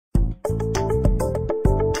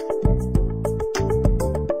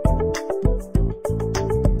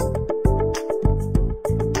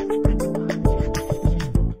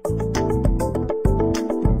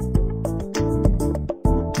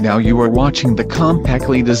Now you are watching the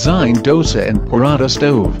compactly designed Dosa and Parata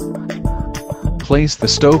stove. Place the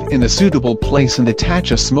stove in a suitable place and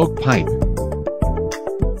attach a smoke pipe.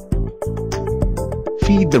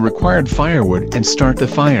 Feed the required firewood and start the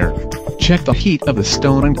fire. Check the heat of the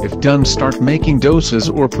stone and if done start making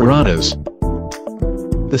dosas or paratas.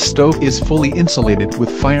 The stove is fully insulated with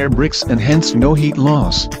fire bricks and hence no heat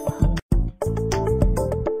loss.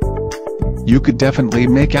 You could definitely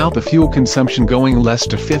make out the fuel consumption going less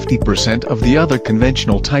to 50% of the other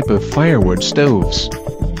conventional type of firewood stoves.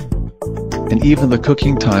 And even the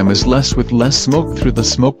cooking time is less with less smoke through the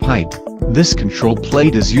smoke pipe. This control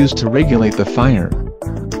plate is used to regulate the fire.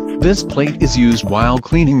 This plate is used while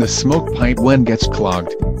cleaning the smoke pipe when gets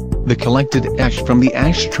clogged. The collected ash from the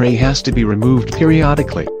ashtray has to be removed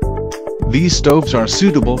periodically. These stoves are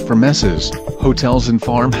suitable for messes, hotels and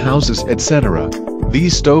farmhouses etc.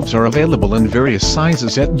 These stoves are available in various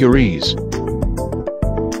sizes at your ease.